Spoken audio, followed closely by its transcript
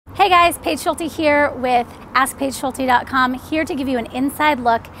Hey guys, Paige Schulte here with AskPaigeSchulte.com, here to give you an inside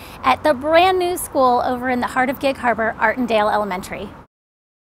look at the brand new school over in the heart of Gig Harbor, Artondale Elementary.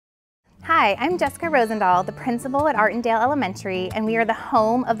 Hi, I'm Jessica Rosendahl, the principal at Artondale Elementary, and we are the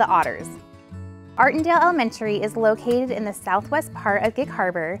home of the Otters. Artondale Elementary is located in the southwest part of Gig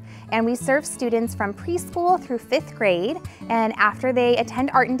Harbor, and we serve students from preschool through 5th grade, and after they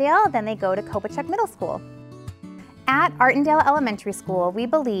attend Artondale, then they go to Kopachuk Middle School. At Artondale Elementary School, we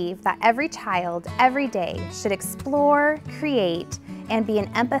believe that every child, every day, should explore, create, and be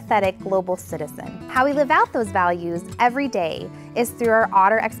an empathetic global citizen. How we live out those values every day is through our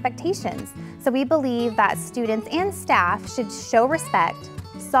Otter Expectations. So we believe that students and staff should show respect,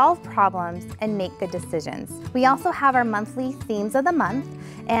 solve problems, and make good decisions. We also have our monthly themes of the month,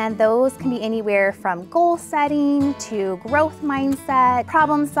 and those can be anywhere from goal setting to growth mindset,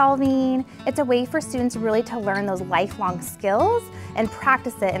 problem solving. It's a way for students really to learn those lifelong skills and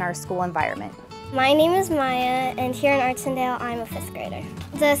practice it in our school environment. My name is Maya, and here in Artondale, I'm a 5th grader.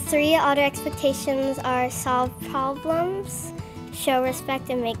 The 3 Otter Expectations are solve problems, show respect,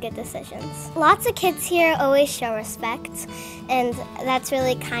 and make good decisions. Lots of kids here always show respect, and that's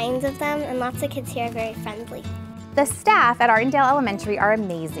really kind of them, and lots of kids here are very friendly. The staff at Artondale Elementary are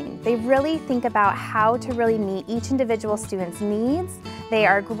amazing. They really think about how to really meet each individual student's needs. They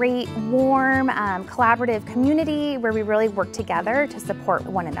are a great, warm, collaborative community where we really work together to support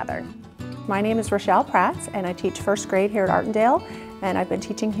one another. My name is Rochelle Prats, and I teach 1st grade here at Artondale, and I've been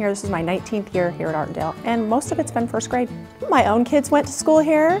teaching here. This is my 19th year here at Artondale, and most of it's been 1st grade. My own kids went to school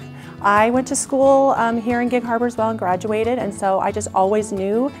here. I went to school here in Gig Harbor as well and graduated, and so I just always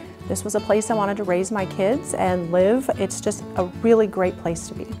knew this was a place I wanted to raise my kids and live. It's just a really great place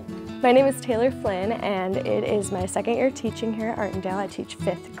to be. My name is Taylor Flynn, and it is my 2nd year teaching here at Artondale. I teach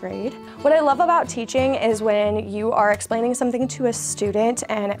 5th grade. What I love about teaching is when you are explaining something to a student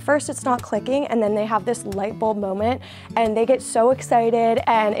and at first it's not clicking, and then they have this light bulb moment and they get so excited,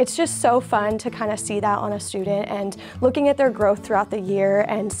 and it's just so fun to kind of see that on a student and looking at their growth throughout the year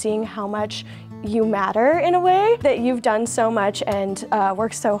and seeing how much you matter in a way, that you've done so much and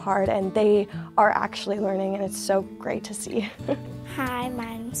worked so hard, and they are actually learning, and it's so great to see. Hi,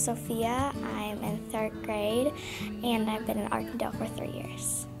 my name's Sophia. I'm in 3rd grade, and I've been in Artondale for 3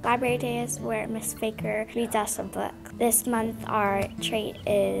 years. Library Day is where Miss Baker reads us a book. This month our trait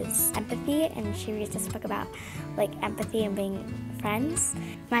is empathy, and she reads us a book about empathy and being friends.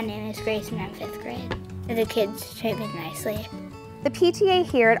 My name is Grace, and I'm 5th grade. The kids treat me nicely. The PTA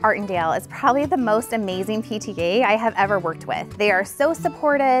here at Artondale is probably the most amazing PTA I have ever worked with. They are so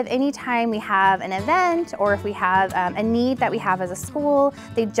supportive. Anytime we have an event or if we have a need that we have as a school,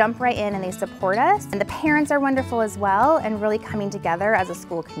 they jump right in and they support us. And the parents are wonderful as well, and really coming together as a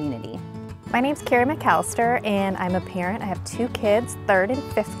school community. My name's Carrie McAllister, and I'm a parent. I have 2 kids, 3rd and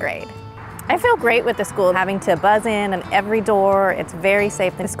 5th grade. I feel great with the school, having to buzz in at every door. It's very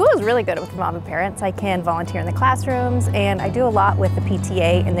safe. The school is really good with mom and parents. I can volunteer in the classrooms, and I do a lot with the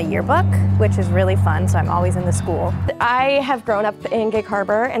PTA in the yearbook, which is really fun, so I'm always in the school. I have grown up in Gig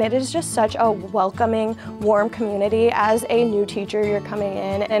Harbor, and it is just such a welcoming, warm community. As a new teacher, you're coming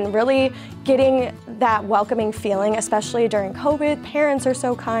in and really getting that welcoming feeling, especially during COVID. Parents are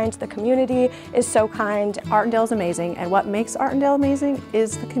so kind, the community is so kind. Artondale is amazing, and what makes Artondale amazing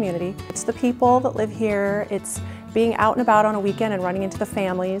is the community. It's the people that live here. It's being out and about on a weekend and running into the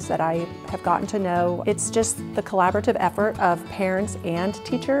families that I have gotten to know. It's just the collaborative effort of parents and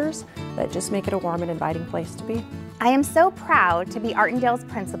teachers that just make it a warm and inviting place to be. I am so proud to be Artondale's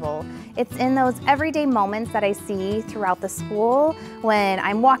principal. It's in those everyday moments that I see throughout the school when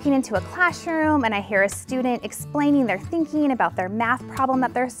I'm walking into a classroom and I hear a student explaining their thinking about their math problem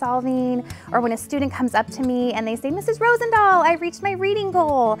that they're solving, or when a student comes up to me and they say, "Mrs. Rosendahl, I reached my reading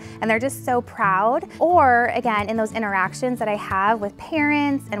goal," and they're just so proud. Or again, in those interactions that I have with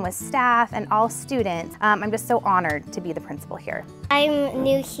parents and with staff and all students, I'm just so honored to be the principal here. I'm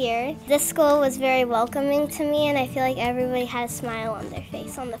new here. This school was very welcoming to me, and I feel like everybody had a smile on their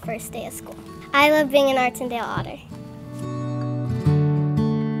face on the first day of school. I love being an Artondale Otter.